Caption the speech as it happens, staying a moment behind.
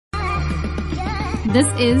This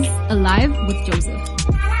is Alive with Joseph.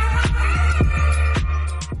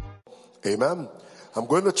 Amen. I'm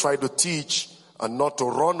going to try to teach and not to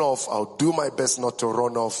run off. I'll do my best not to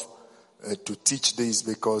run off to teach this,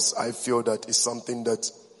 because I feel that it's something that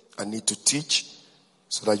I need to teach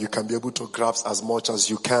so that you can be able to grasp as much as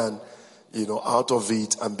you can, out of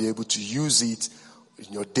it, and be able to use it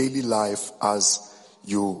in your daily life as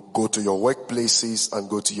you go to your workplaces and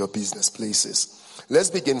go to your business places. Let's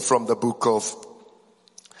begin from the book of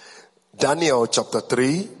Daniel chapter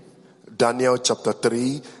 3. Daniel chapter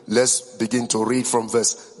 3. Let's begin to read from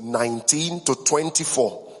verse 19 to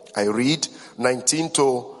 24. I read 19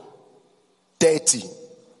 to 30.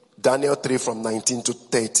 Daniel 3 from 19 to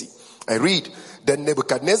 30. I read, then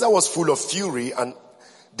Nebuchadnezzar was full of fury, and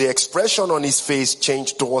the expression on his face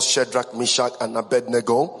changed towards Shadrach, Meshach, and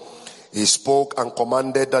Abednego. He spoke and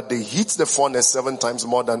commanded that they heat the furnace 7 times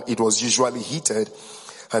more than it was usually heated.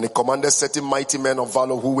 And he commanded certain mighty men of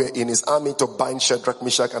valor who were in his army to bind Shadrach,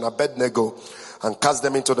 Meshach, and Abednego and cast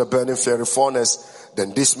them into the burning fiery furnace.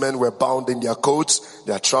 Then these men were bound in their coats,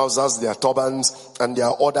 their trousers, their turbans, and their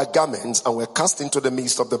other garments, and were cast into the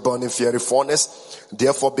midst of the burning fiery furnace.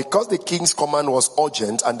 Therefore, because the king's command was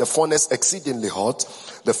urgent and the furnace exceedingly hot,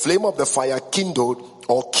 the flame of the fire kindled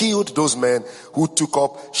or killed those men who took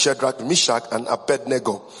up Shadrach, Meshach, and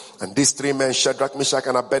Abednego. And these 3 men, Shadrach, Meshach,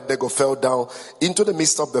 and Abednego, fell down into the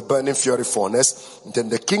midst of the burning fiery furnace. Then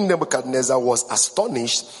the king Nebuchadnezzar was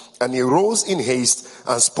astonished, and he rose in haste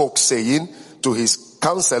and spoke, saying to his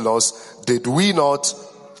counselors, did we not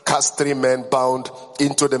cast 3 men bound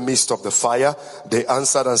into the midst of the fire? They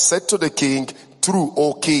answered and said to the king, true,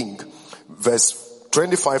 O king. Verse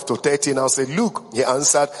 25 to 30 now say, look, he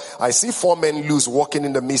answered, I see 4 men loose walking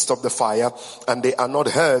in the midst of the fire, and they are not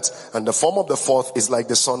hurt, and the form of the 4th is like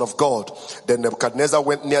the Son of God. Then Nebuchadnezzar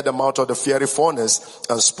went near the mouth of the fiery furnace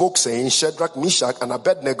and spoke, saying, Shadrach, Meshach, and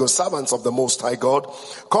Abednego, servants of the Most High God,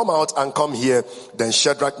 come out and come here. Then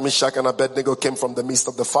Shadrach, Meshach, and Abednego came from the midst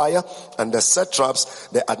of the fire, and the satraps,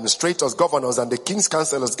 the administrators, governors, and the king's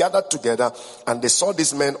counselors gathered together, and they saw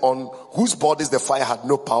these men on whose bodies the fire had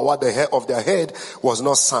no power. The hair of their head was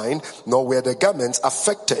not signed, nor were the garments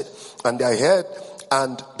affected, and their head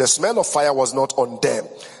and the smell of fire was not on them.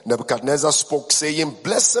 Nebuchadnezzar spoke, saying,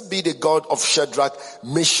 blessed be the God of Shadrach,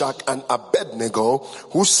 Meshach, and Abednego,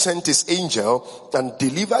 who sent his angel and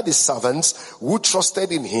delivered his servants who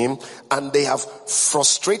trusted in him, and they have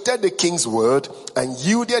frustrated the king's word and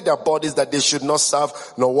yielded their bodies that they should not serve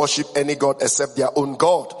nor worship any god except their own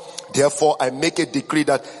God. Therefore, I make a decree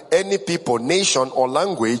that any people, nation, or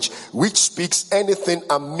language which speaks anything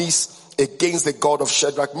amiss against the God of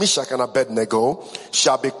Shadrach, Meshach, and Abednego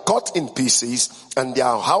shall be cut in pieces, and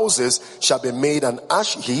their houses shall be made an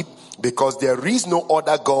ash heap, because there is no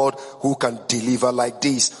other God who can deliver like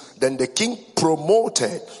this. Then the king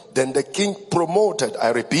promoted,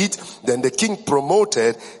 I repeat, then the king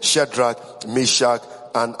promoted Shadrach, Meshach,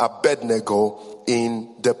 and Abednego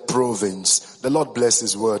in the province. The Lord bless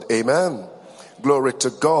his word. Amen. Glory to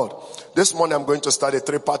God. This morning I'm going to start a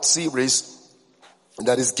 3-part series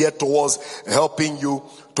that is geared towards helping you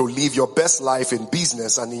to live your best life in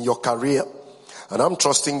business and in your career. And I'm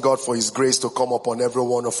trusting God for his grace to come upon every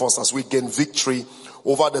one of us as we gain victory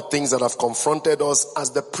over the things that have confronted us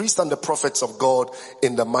as the priests and the prophets of God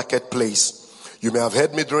in the marketplace. You may have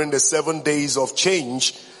heard me during the 7 days of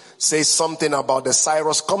change say something about the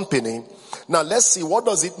Cyrus Company. Now let's see, what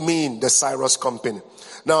does it mean, the Cyrus Company?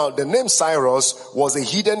 Now, the name Cyrus was a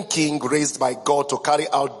hidden king raised by God to carry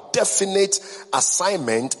out definite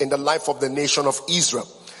assignment in the life of the nation of Israel.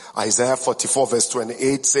 Isaiah 44 verse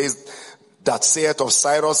 28 says, that saith of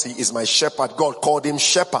Cyrus, he is my shepherd. God called him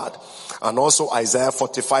shepherd. And also Isaiah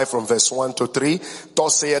 45 from verse 1 to 3.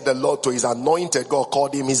 Thus saith the Lord to his anointed. God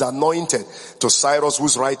called him his anointed. To Cyrus,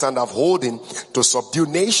 whose right hand have holden, to subdue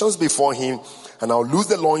nations before him. And I'll loose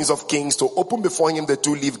the loins of kings, to open before him the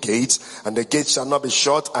 2-leaf gates, and the gates shall not be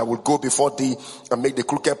shut. I will go before thee and make the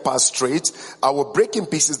crooked path straight. I will break in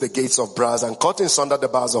pieces the gates of brass and cut in sunder the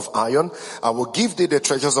bars of iron. I will give thee the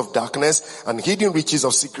treasures of darkness and hidden riches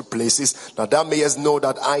of secret places, that thou mayest know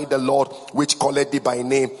that I, the Lord, which calleth thee by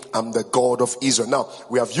name, am the God of Israel. Now,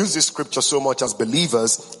 we have used this scripture so much as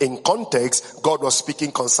believers. In context, God was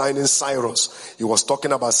speaking concerning Cyrus. He was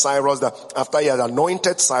talking about Cyrus, that after he had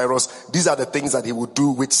anointed Cyrus, these are the things that he would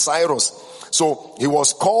do with Cyrus. So he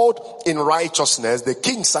was called in righteousness. The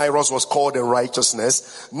King Cyrus was called in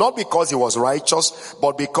righteousness, not because he was righteous,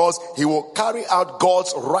 but because he will carry out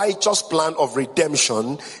God's righteous plan of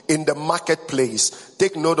redemption in the marketplace.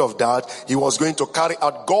 Take note of that. He was going to carry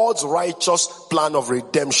out God's righteous plan of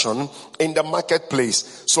redemption in the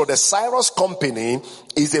marketplace. So the Cyrus company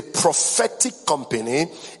is a prophetic company.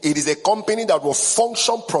 It is a company that will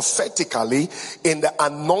function prophetically in the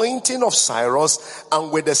anointing of Cyrus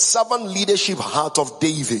and with the servant leadership heart of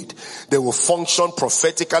David. They will function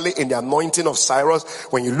prophetically in the anointing of Cyrus.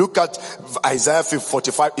 When you look at Isaiah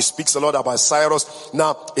 45, it speaks a lot about Cyrus.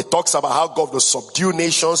 Now, it talks about how God will subdue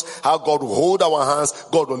nations, how God will hold our hands,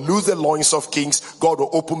 God will loose the loins of kings, God will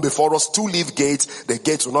open before us two-leaf gates. The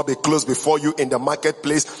gates will not be closed before you in the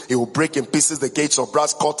marketplace. He will break in pieces the gates of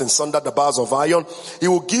brass, cut and sunder the bars of iron. He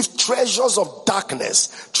will give treasures of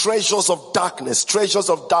darkness, treasures of darkness, treasures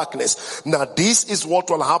of darkness. Now, this is what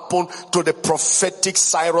will happen to the prophetic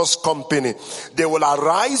Cyrus company. They will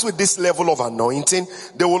arise with this level of anointing.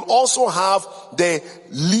 They will also have the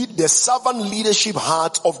servant leadership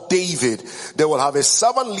heart of David. They will have a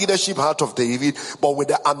servant leadership heart of David, but with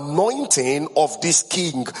the anointing of this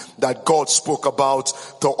king that God spoke about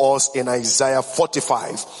to us in Isaiah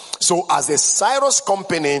 45. So as a Cyrus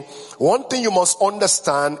company, one thing you must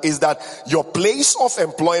understand is that your place of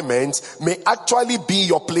employment may actually be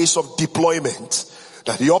your place of deployment.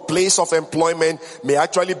 That your place of employment may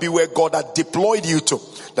actually be where God has deployed you to.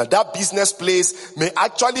 That business place may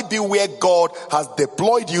actually be where God has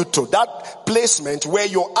deployed you to. That placement where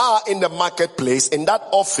you are in the marketplace, in that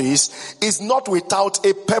office, is not without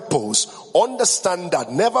a purpose. Understand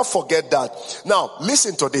that. Never forget that. Now,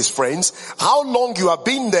 listen to this, friends. How long you have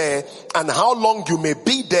been there and how long you may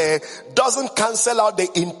be there doesn't cancel out the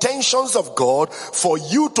intentions of God for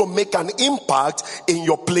you to make an impact in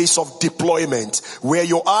your place of deployment. Where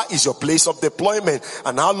you are is your place of deployment,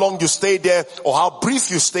 and how long you stay there or how brief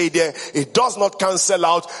you stay there, it does not cancel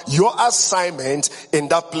out your assignment in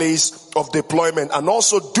that place of deployment. And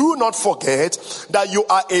also, do not forget that you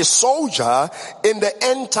are a soldier in the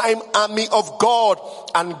end time army of God,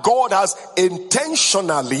 and God has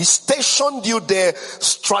intentionally stationed you there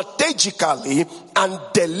strategically and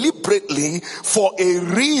deliberately for a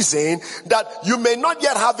reason that you may not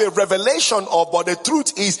yet have a revelation of, but the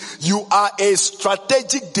truth is you are a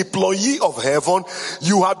strategic deployee of heaven.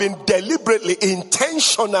 You have been deliberately,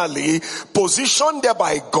 intentionally positioned there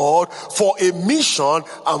by God for a mission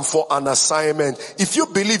and for an assignment. If you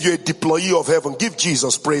believe you're a deployee of heaven, give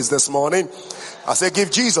Jesus praise this morning. I say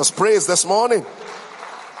give Jesus praise this morning.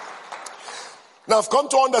 Now, I've come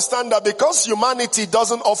to understand that because humanity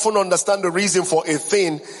doesn't often understand the reason for a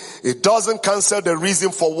thing, it doesn't cancel the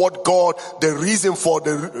reason for what God, the reason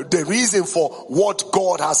for what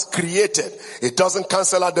God has created. It doesn't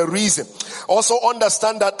cancel out the reason. Also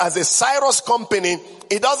understand that as a Cyrus company,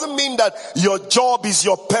 it doesn't mean that your job is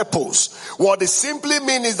your purpose. What it simply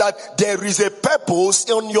means is that there is a purpose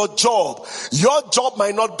in your job. Your job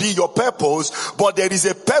might not be your purpose, but there is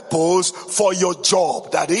a purpose for your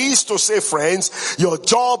job. That is to say, friends, your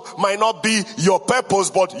job might not be your purpose,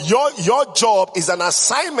 but your job is an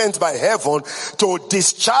assignment by heaven to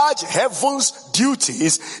discharge heaven's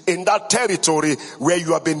duties in that territory where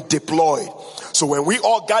you have been deployed. So when we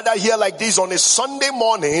all gather here like this on a Sunday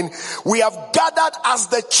morning, we have gathered as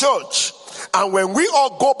the church. And when we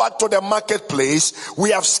all go back to the marketplace,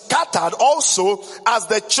 we have scattered also as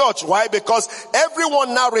the church. Why? Because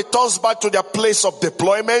everyone now returns back to their place of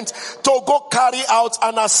deployment to go carry out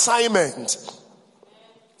an assignment.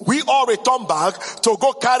 We all return back to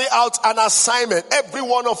go carry out an assignment. Every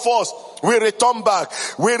one of us, we return back.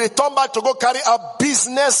 We return back to go carry out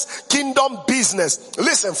business, kingdom business.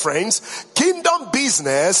 Listen, friends, kingdom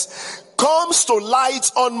business comes to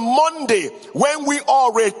light on Monday when we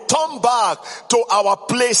all return back to our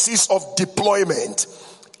places of deployment.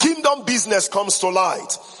 Kingdom business comes to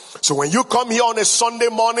light. So when you come here on a Sunday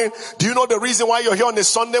morning, do you know the reason why you're here on a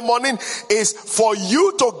Sunday morning? Is for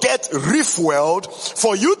you to get refueled,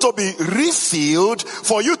 for you to be refilled,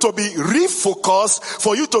 for you to be refocused,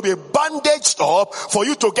 for you to be bandaged up, for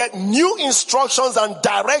you to get new instructions and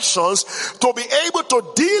directions to be able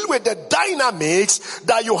to deal with the dynamics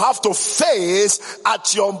that you have to face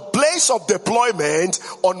at your place of deployment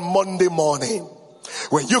on Monday morning.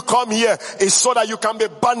 When you come here, it's so that you can be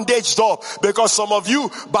bandaged up, because some of you,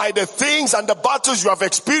 by the things and the battles you have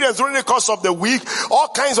experienced during the course of the week, all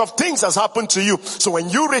kinds of things has happened to you. So when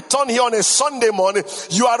you return here on a Sunday morning,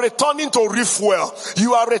 you are returning to refuel.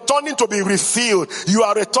 You are returning to be refilled. You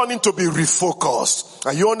are returning to be refocused.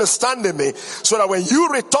 Are you understanding me? So that when you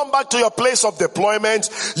return back to your place of deployment,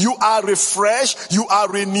 you are refreshed, you are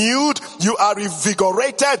renewed, you are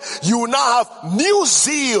revigorated, you now have new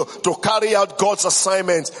zeal to carry out God's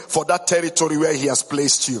assignment for that territory where He has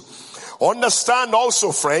placed you. Understand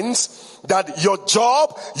also, friends, that your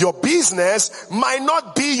job, your business might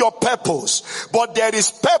not be your purpose, but there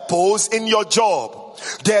is purpose in your job.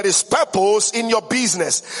 There is purpose in your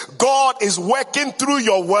business. God is working through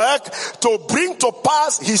your work to bring to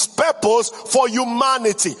pass His purpose for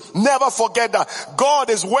humanity. Never forget that. God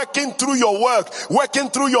is working through your work, working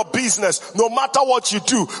through your business. No matter what you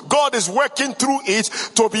do, God is working through it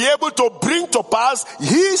to be able to bring to pass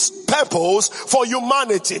His purpose for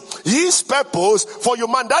humanity. His purpose for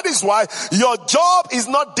humanity. That is why your job is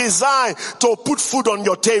not designed to put food on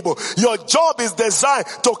your table. Your job is designed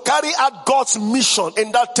to carry out God's mission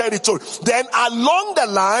in that territory. Then along the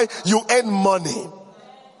line, you earn money.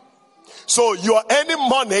 So you are earning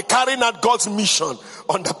money carrying out God's mission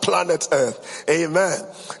on the planet Earth. Amen.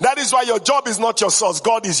 That is why your job is not your source.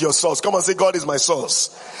 God is your source. Come on, say, God is my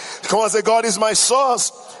source. Come on, say, God is my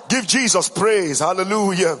source. Give Jesus praise.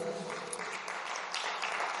 Hallelujah.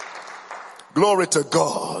 Glory to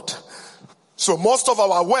God. So most of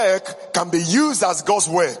our work can be used as God's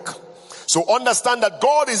work. So understand that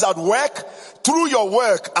God is at work through your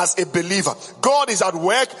work as a believer. God is at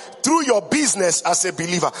work through your business as a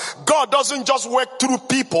believer. God doesn't just work through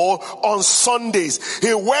people on Sundays.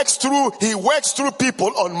 He works through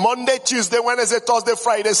people on Monday, Tuesday, Wednesday, Thursday,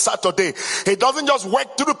 Friday, Saturday. He doesn't just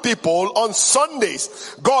work through people on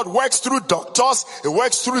Sundays. God works through doctors. He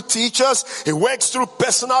works through teachers. He works through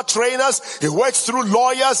personal trainers. He works through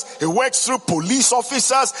lawyers. He works through police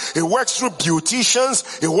officers. He works through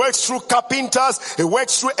beauticians. He works through carpenters. He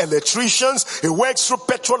works through electricians. He works through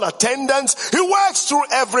petrol attendants. He works through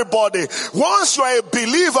everybody. Once you are a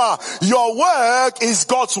believer, your work is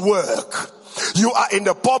God's work. You are in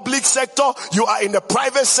the public sector. You are in the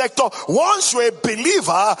private sector. Once you're a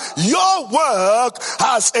believer, your work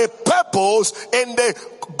has a purpose in the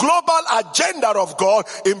global agenda of God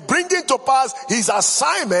in bringing to pass His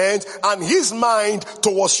assignment and His mind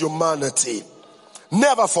towards humanity.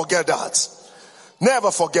 Never forget that.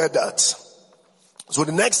 Never forget that. So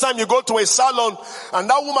the next time you go to a salon and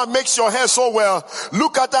that woman makes your hair so well,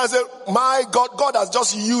 look at her and say, my God, God has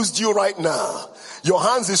just used you right now. Your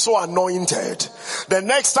hands is so anointed. The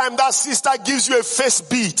next time that sister gives you a face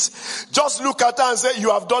beat, just look at her and say,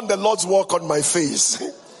 you have done the Lord's work on my face.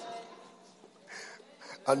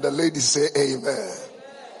 And the ladies say, amen.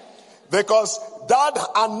 Because that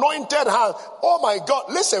anointed hand, oh my God,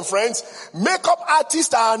 listen friends, makeup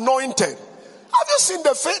artists are anointed. Have you seen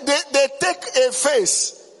the face? They take a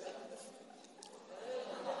face.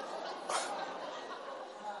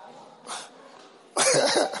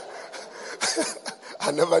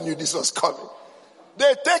 I never knew this was coming.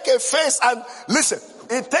 They take a face and listen,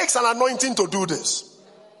 it takes an anointing to do this.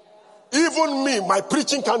 Even me, my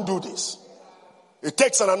preaching can't do this. It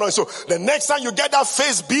takes an anointing. So the next time you get that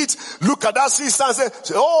face beat, look at that sister and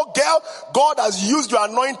say, oh girl, God has used your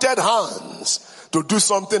anointed hands to do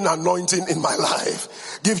something anointing in my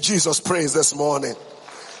life. Give Jesus praise this morning.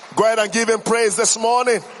 Go ahead and give Him praise this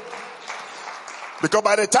morning. Because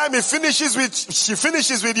by the time she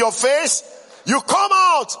finishes with your face, you come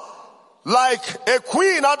out like a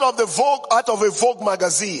queen out of a Vogue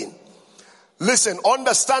magazine. Listen,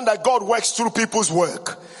 understand that God works through people's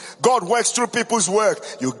work. God works through people's work.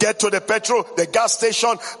 You get to the gas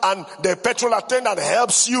station, and the petrol attendant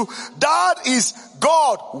helps you. That is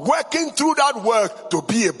God working through that work to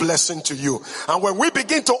be a blessing to you. And when we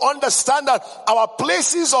begin to understand that our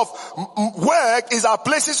places of work is our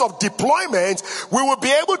places of deployment, we will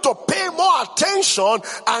be able to pay more attention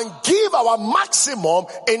and give our maximum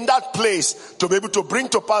in that place to be able to bring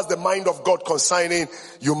to pass the mind of God concerning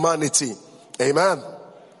humanity. Amen.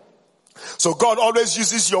 So God always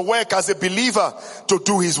uses your work as a believer to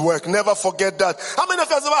do His work. Never forget that. How many of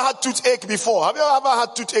you have ever had toothache before? Have you ever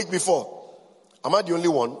had toothache before? Am I the only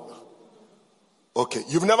one? Okay.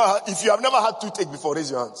 If you have never had toothache before,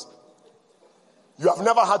 raise your hands. You have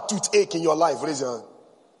never had toothache in your life, raise your hand.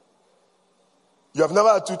 You have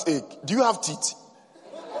never had toothache. Do you have teeth?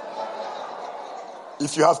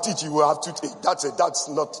 If you have teeth, you will have toothache. That's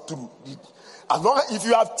not true. If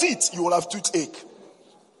you have teeth, you will have toothache.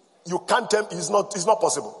 You can't tell, it's not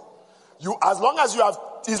possible. As long as you have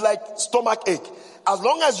is like stomach ache. As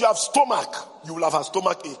long as you have stomach, you will have a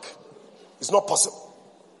stomach ache. It's not possible.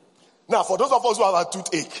 Now, for those of us who have a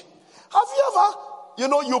toothache, have you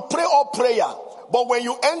ever, you pray all prayer, but when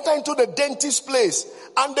you enter into the dentist place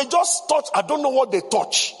and they just touch, I don't know what they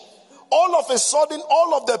touch, all of a sudden,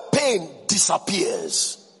 all of the pain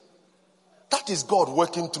disappears. That is God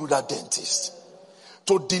working through that dentist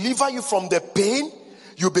to deliver you from the pain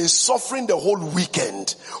you've been suffering the whole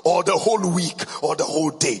weekend or the whole week or the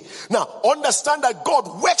whole day. Now, understand that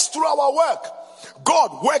God works through our work.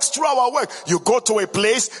 God works through our work. You go to a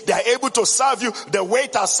place, they are able to serve you. The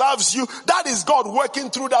waiter serves you. That is God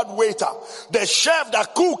working through that waiter. The chef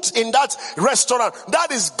that cooked in that restaurant,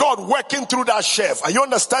 that is God working through that chef. Are you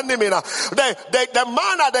understanding me now? The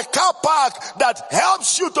man at the car park that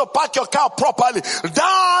helps you to park your car properly,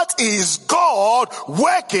 that is God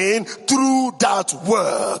working through that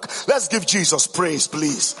work. Let's give Jesus praise,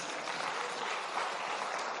 please.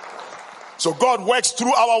 So God works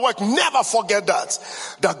through our work. Never forget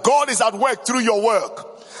that God is at work through your work.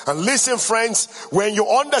 And listen, friends, when you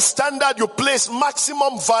understand that, you place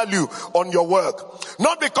maximum value on your work.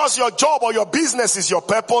 Not because your job or your business is your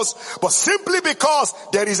purpose, but simply because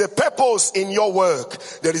there is a purpose in your work.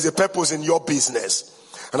 There is a purpose in your business.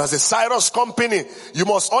 And as a Cyrus company, you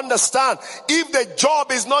must understand, if the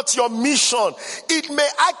job is not your mission, it may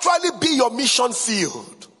actually be your mission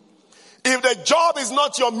field. If the job is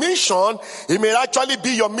not your mission, it may actually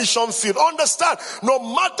be your mission field. Understand, no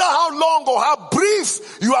matter how long or how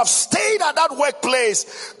brief you have stayed at that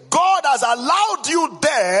workplace, God has allowed you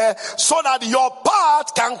there so that your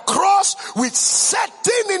path can cross with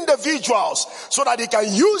certain individuals so that He can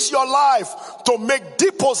use your life to make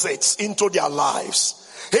deposits into their lives.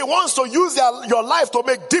 He wants to use your life to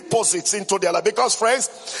make deposits into their life. Because,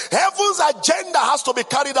 friends, heaven's agenda has to be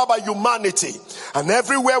carried out by humanity. And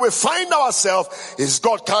everywhere we find ourselves is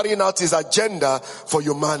God carrying out His agenda for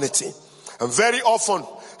humanity. And very often,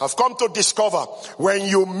 I've come to discover, when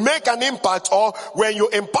you make an impact or when you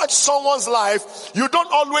impact someone's life, you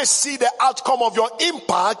don't always see the outcome of your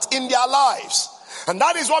impact in their lives. And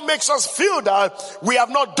that is what makes us feel that we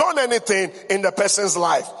have not done anything in the person's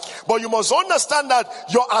life. But you must understand that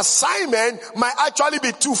your assignment might actually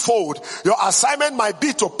be twofold. Your assignment might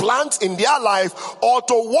be to plant in their life or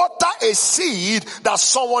to water a seed that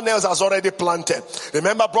someone else has already planted.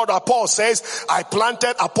 Remember, Brother Paul says, I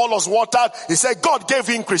planted, Apollos watered. He said, God gave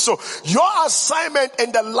increase. So your assignment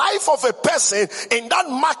in the life of a person in that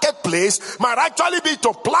marketplace might actually be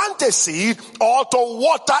to plant a seed or to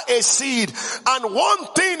water a seed. And one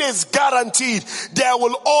thing is guaranteed, there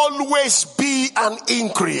will always be an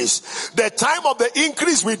increase. The time of the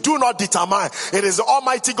increase we do not determine. It is the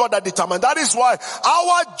Almighty God that determines. That is why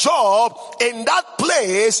our job in that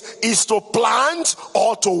place is to plant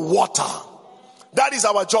or to water. That is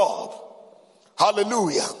our job.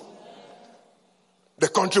 Hallelujah. The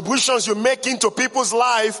contributions you make into people's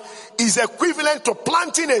life is equivalent to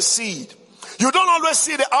planting a seed. You don't always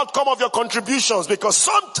see the outcome of your contributions, because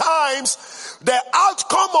sometimes the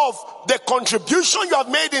outcome of the contribution you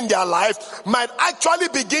have made in their life might actually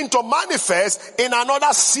begin to manifest in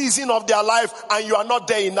another season of their life, and you are not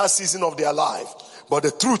there in that season of their life. But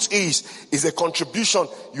the truth is a contribution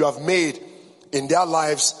you have made in their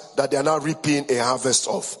lives that they are now reaping a harvest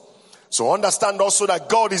of. So understand also that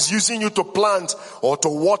God is using you to plant or to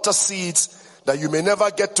water seeds that you may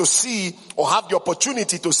never get to see or have the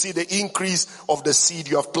opportunity to see the increase of the seed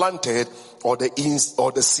you have planted or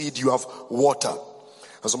the seed you have watered.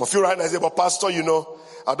 And some of you right now say, but Pastor,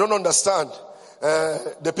 I don't understand.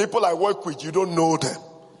 The people I work with, you don't know them.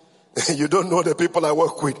 You don't know the people I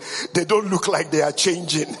work with. They don't look like they are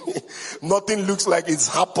changing. Nothing looks like it's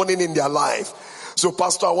happening in their life. So,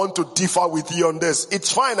 Pastor, I want to differ with you on this.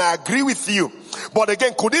 It's fine, I agree with you. But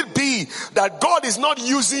again, could it be that God is not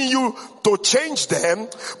using you to change them,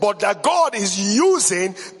 but that God is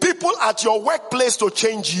using people at your workplace to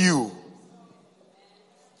change you?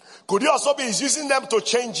 Could it also be He's using them to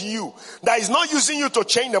change you? That He's not using you to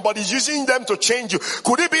change them, but He's using them to change you.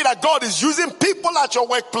 Could it be that God is using people at your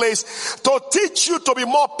workplace to teach you to be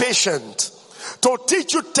more patient? To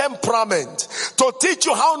teach you temperament, to teach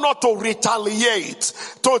you how not to retaliate,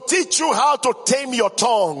 to teach you how to tame your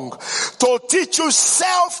tongue, to teach you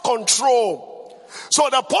self-control. So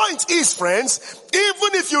the point is, friends,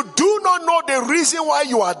 even if you do not know the reason why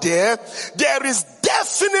you are there, there is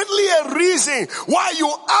definitely a reason why you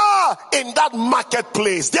are in that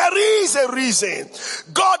marketplace. There is a reason.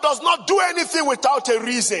 God does not do anything without a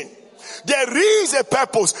reason. There is a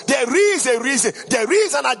purpose. There is a reason. There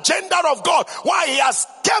is an agenda of God why he has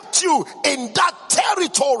kept you in that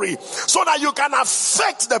territory so that you can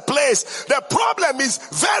affect the place. The problem is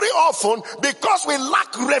very often because we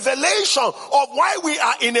lack revelation of why we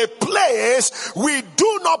are in a place, we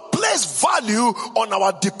do not place value on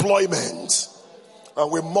our deployment.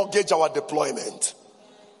 And we mortgage our deployment.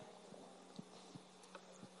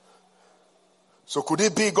 So could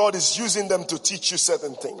it be God is using them to teach you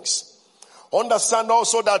certain things? Understand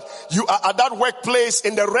also that you are at that workplace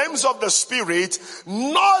in the realms of the spirit,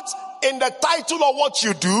 not in the title of what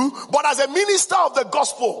you do, but as a minister of the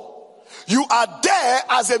gospel. You are there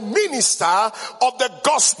as a minister of the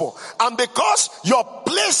gospel. And because your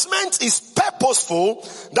placement is purposeful,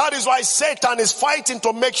 that is why Satan is fighting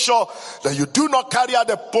to make sure that you do not carry out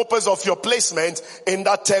the purpose of your placement in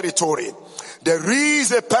that territory. There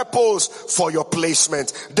is a purpose for your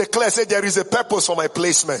placement. Declare, say, there is a purpose for my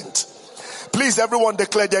placement. Please, everyone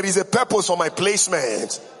declare, there is a purpose for my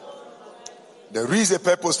placement. There is a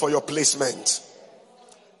purpose for your placement.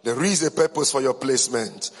 There is a purpose for your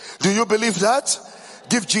placement. Do you believe that?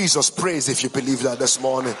 Give Jesus praise if you believe that this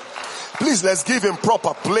morning. Please, let's give him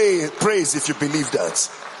proper praise if you believe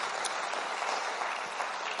that.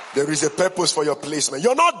 There is a purpose for your placement.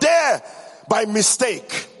 You're not there by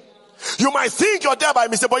mistake. You might think you're there by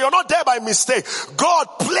mistake, but you're not there by mistake. God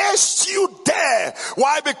placed you there.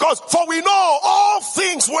 Why? Because for we know all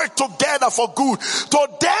things work together for good to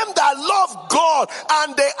them that love God,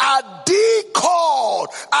 and they are called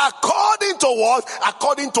according to what?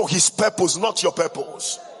 According to his purpose, not your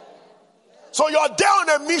purpose. So you're there on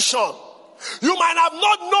a mission. You might have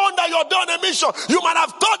not known that you're there on a mission. You might have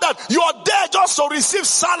thought that you're there just to receive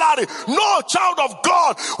salary. No, child of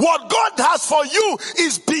God. What God has for you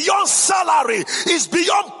is beyond salary. Is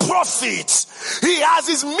beyond profits. He has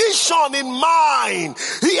his mission in mind.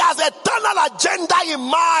 He has eternal agenda in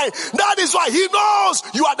mind. That is why he knows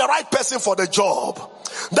you are the right person for the job.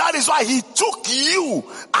 That is why he took you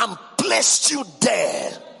and placed you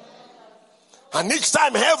there. And each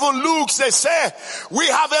time heaven looks, they say, we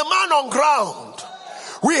have a man on ground.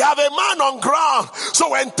 We have a man on ground. So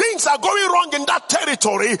when things are going wrong in that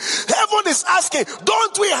territory, heaven is asking,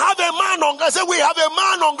 don't we have a man on ground? I say, we have a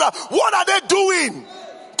man on ground. What are they doing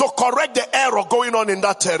to correct the error going on in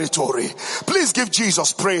that territory? Please give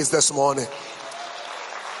Jesus praise this morning.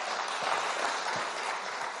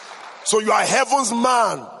 So you are heaven's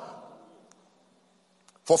man.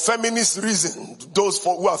 For feminist reason, those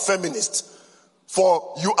who are feminists.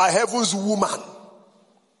 For you are heaven's woman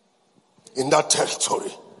in that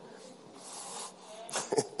territory.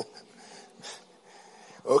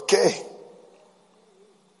 Okay.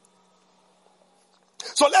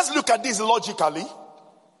 So let's look at this logically.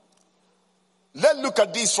 Let's look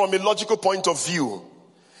at this from a logical point of view.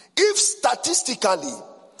 If statistically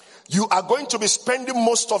you are going to be spending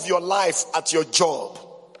most of your life at your job,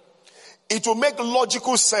 it will make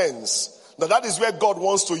logical sense that is where God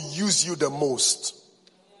wants to use you the most.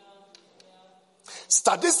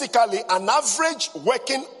 Statistically, an average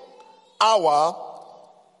working hour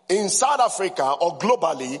in South Africa or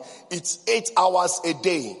globally, it's 8 hours a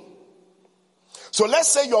day. So let's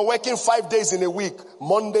say you're working 5 days in a week,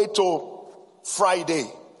 Monday to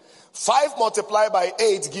Friday. 5 multiplied by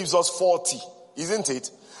 8 gives us 40, isn't it?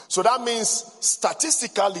 So that means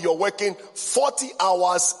statistically you're working 40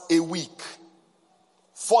 hours a week.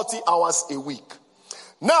 40 hours a week.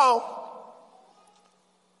 Now,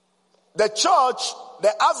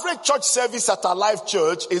 the average church service at our life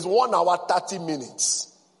church is 1 hour 30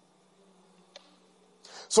 minutes.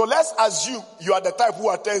 So let's assume you are the type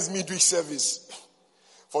who attends midweek service.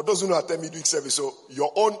 For those who don't attend midweek service, so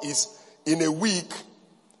your own is in a week,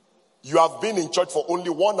 you have been in church for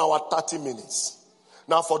only 1 hour 30 minutes.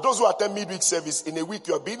 Now, for those who attend midweek service, in a week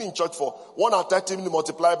you have been in church for 1 hour 30 minutes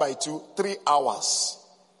multiplied by 2, 3 hours.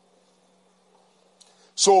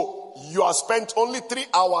 So you have spent only 3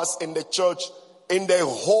 hours in the church in the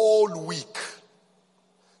whole week.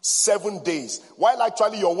 7 days. While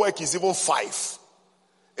actually your work is even 5.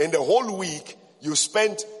 In the whole week, you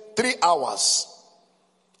spent 3 hours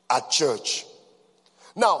at church.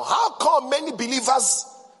 Now, how come many believers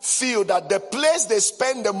feel that the place they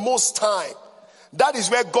spend the most time, that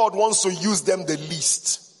is where God wants to use them the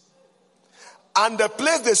least? And the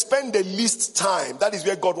place they spend the least time, that is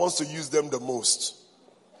where God wants to use them the most.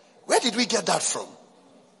 Where did we get that from?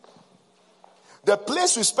 The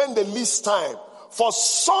place we spend the least time, for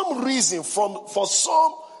some reason, for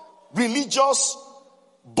some religious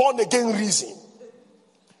born again reason,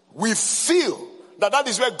 we feel that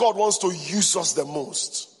is where God wants to use us the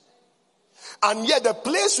most. And yet the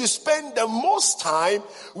place we spend the most time,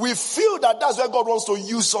 we feel that that's where God wants to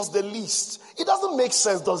use us the least. It doesn't make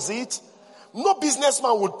sense, does it? No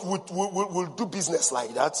businessman would do business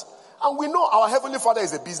like that. And we know our Heavenly Father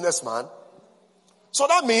is a businessman. So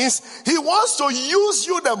that means He wants to use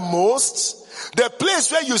you the most, the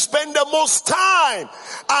place where you spend the most time,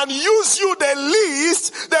 and use you the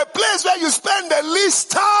least, the place where you spend the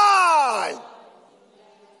least time.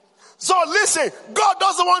 So listen, God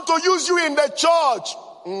doesn't want to use you in the church.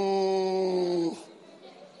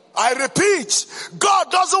 I repeat, God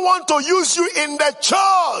doesn't want to use you in the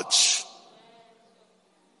church.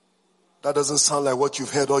 That doesn't sound like what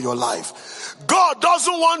you've heard all your life. God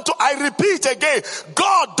doesn't want to, I repeat again,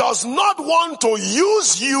 God does not want to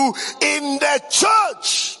use you in the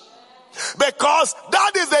church. Because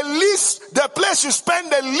that is the place you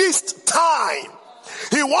spend the least time.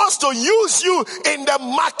 He wants to use you in the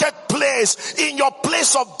marketplace, in your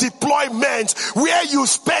place of deployment, where you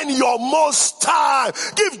spend your most time.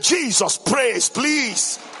 Give Jesus praise,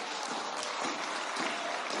 please.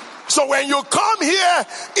 So when you come here,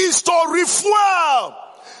 it's to refuel.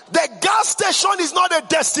 The gas station is not a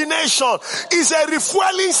destination. It's a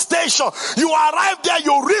refueling station. You arrive there,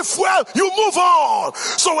 you refuel, you move on.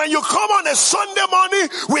 So when you come on a Sunday morning,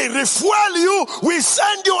 we refuel you, we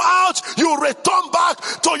send you out, you return back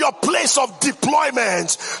to your place of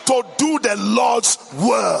deployment to do the Lord's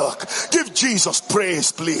work. Give Jesus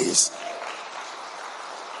praise, please.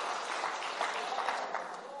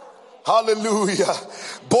 Hallelujah.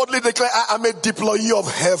 Boldly declare, I am a deployee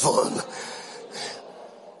of heaven.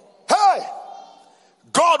 Hey,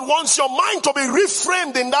 God wants your mind to be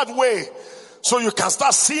reframed in that way so you can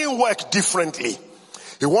start seeing work differently.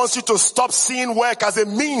 He wants you to stop seeing work as a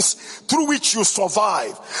means through which you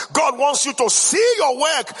survive. God wants you to see your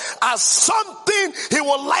work as something He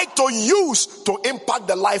would like to use to impact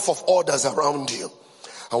the life of others around you.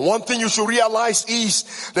 And one thing you should realize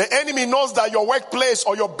is the enemy knows that your workplace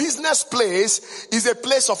or your business place is a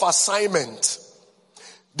place of assignment.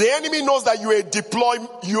 The enemy knows that you are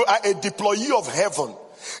a deployee of heaven.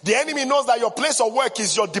 The enemy knows that your place of work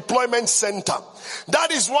is your deployment center.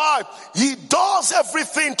 That is why he does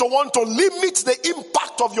everything to want to limit the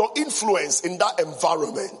impact of your influence in that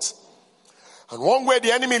environment. And one way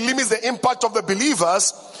the enemy limits the impact of the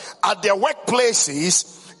believers at their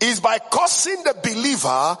workplaces is by causing the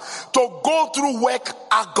believer to go through work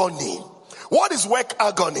agony. What is work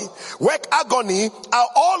agony? Work agony are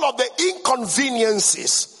all of the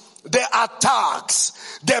inconveniences, the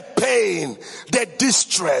attacks, the pain, the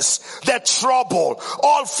distress, the trouble,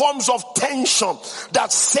 all forms of tension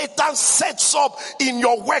that Satan sets up in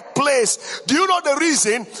your workplace. Do you know the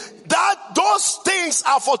reason? That those things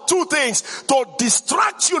are for two things: to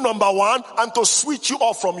distract you, number one, and to switch you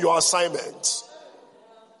off from your assignments.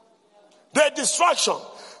 The distraction.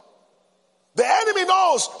 The enemy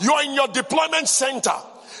knows you are in your deployment center.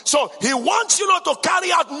 So he wants you not to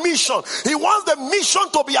carry out mission. He wants the mission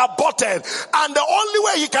to be aborted. And the only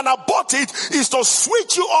way he can abort it is to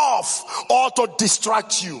switch you off or to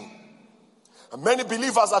distract you. And many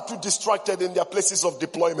believers are too distracted in their places of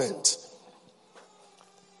deployment.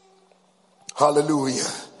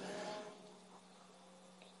 Hallelujah.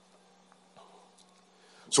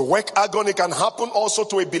 So work agony can happen also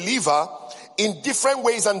to a believer in different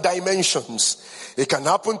ways and dimensions. It can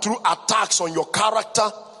happen through attacks on your character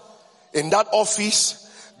in that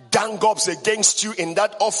office, gang-ups against you in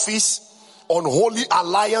that office, unholy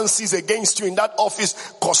alliances against you in that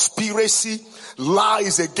office, conspiracy,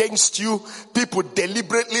 lies against you, people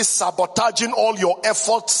deliberately sabotaging all your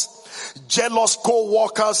efforts, jealous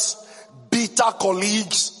co-workers, bitter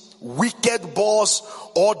colleagues, wicked boss,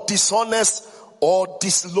 or dishonest or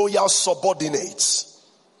disloyal subordinates,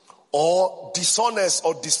 or dishonest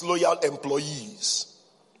or disloyal employees.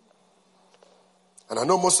 And I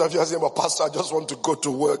know most of you are saying, but Pastor, I just want to go to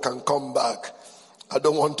work and come back. I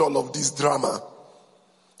don't want all of this drama.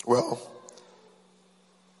 Well,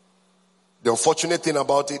 the unfortunate thing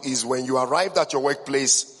about it is when you arrived at your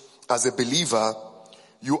workplace as a believer,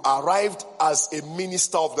 you arrived as a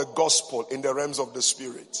minister of the gospel in the realms of the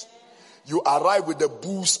spirit. You arrived with the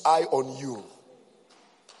bull's eye on you.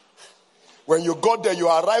 When you got there, you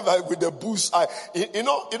arrive with the bull's eye. You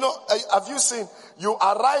know, have you seen, you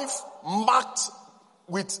arrive marked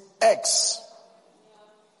with X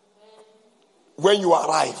when you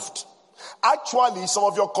arrived. Actually, some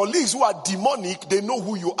of your colleagues who are demonic, they know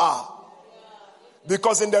who you are.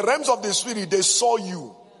 Because in the realms of the spirit, they saw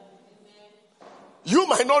you. You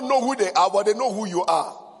might not know who they are, but they know who you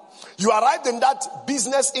are. You arrived in that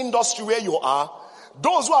business industry where you are.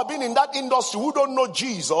 Those who have been in that industry who don't know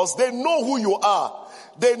Jesus, they know who you are.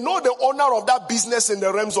 They know the owner of that business in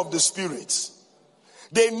the realms of the spirit.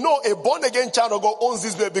 They know a born-again child of God owns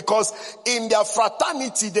this place because in their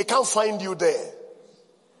fraternity, they can't find you there.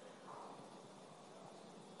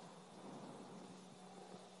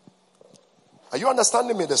 Are you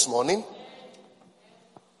understanding me this morning?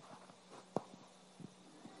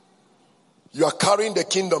 You are carrying the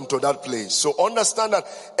kingdom to that place. So understand that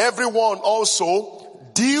everyone also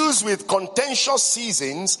deals with contentious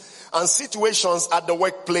seasons and situations at the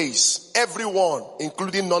workplace. Everyone,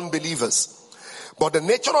 including non-believers. But the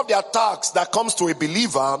nature of the attacks that comes to a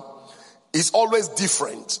believer is always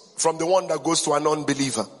different from the one that goes to a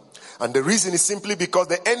non-believer. And the reason is simply because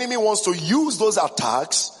the enemy wants to use those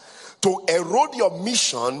attacks to erode your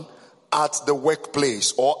mission at the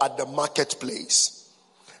workplace or at the marketplace.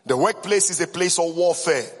 The workplace is a place of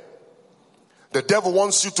warfare. The devil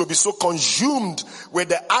wants you to be so consumed with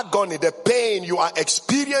the agony, the pain you are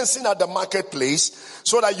experiencing at the marketplace,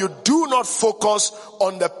 so that you do not focus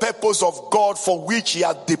on the purpose of God for which he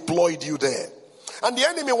has deployed you there. And the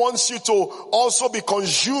enemy wants you to also be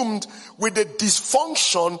consumed with the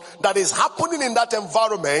dysfunction that is happening in that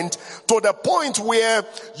environment, to the point where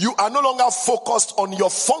you are no longer focused on your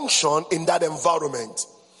function in that environment.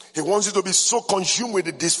 He wants you to be so consumed with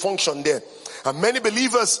the dysfunction there. And many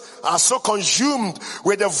believers are so consumed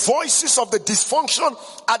with the voices of the dysfunction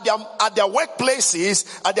at their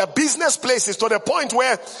workplaces, at their business places, to the point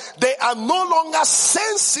where they are no longer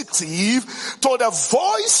sensitive to the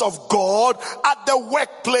voice of God at the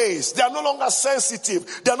workplace. They are no longer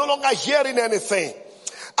sensitive. They are no longer hearing anything.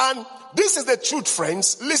 And this is the truth,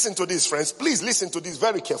 friends. Listen to this, friends. Please listen to this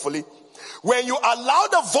very carefully. When you allow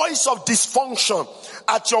the voice of dysfunction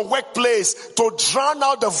at your workplace to drown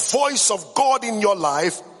out the voice of God in your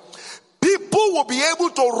life, people will be able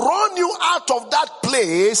to run you out of that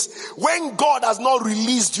place when God has not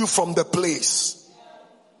released you from the place.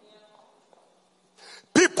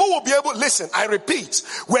 People will be able, listen, I repeat,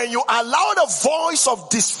 when you allow the voice of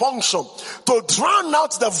dysfunction to drown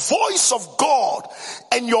out the voice of God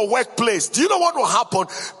in your workplace, do you know what will happen?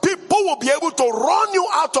 People will be able to run you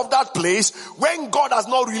out of that place when God has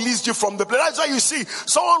not released you from the place. That's why you see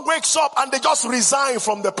someone wakes up and they just resign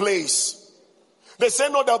from the place. They say,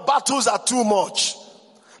 no, the battles are too much.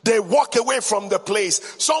 They walk away from the place.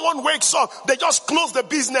 Someone wakes up, they just close the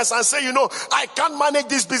business and say, I can't manage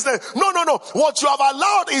this business. No. What you have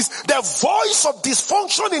allowed is the voice of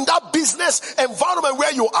dysfunction in that business environment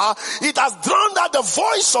where you are. It has drowned out the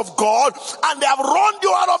voice of God, and they have run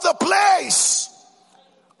you out of the place.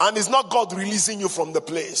 And it's not God releasing you from the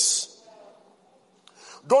place.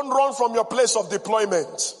 Don't run from your place of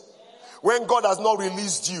deployment when God has not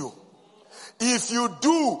released you. If you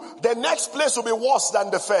do, the next place will be worse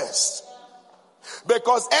than the first.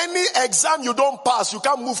 Because any exam you don't pass, you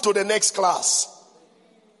can't move to the next class.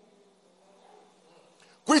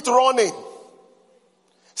 Quit running.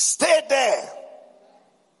 Stay there.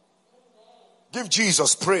 Give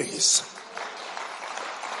Jesus praise.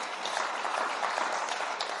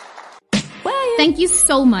 Thank you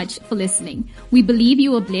so much for listening. We believe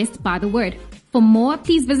you were blessed by the word. For more,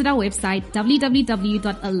 please visit our website,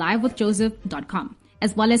 www.alivewithjoseph.com,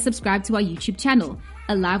 as well as subscribe to our YouTube channel,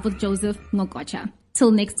 Alive with Joseph Ngokocha.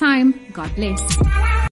 Till next time, God bless.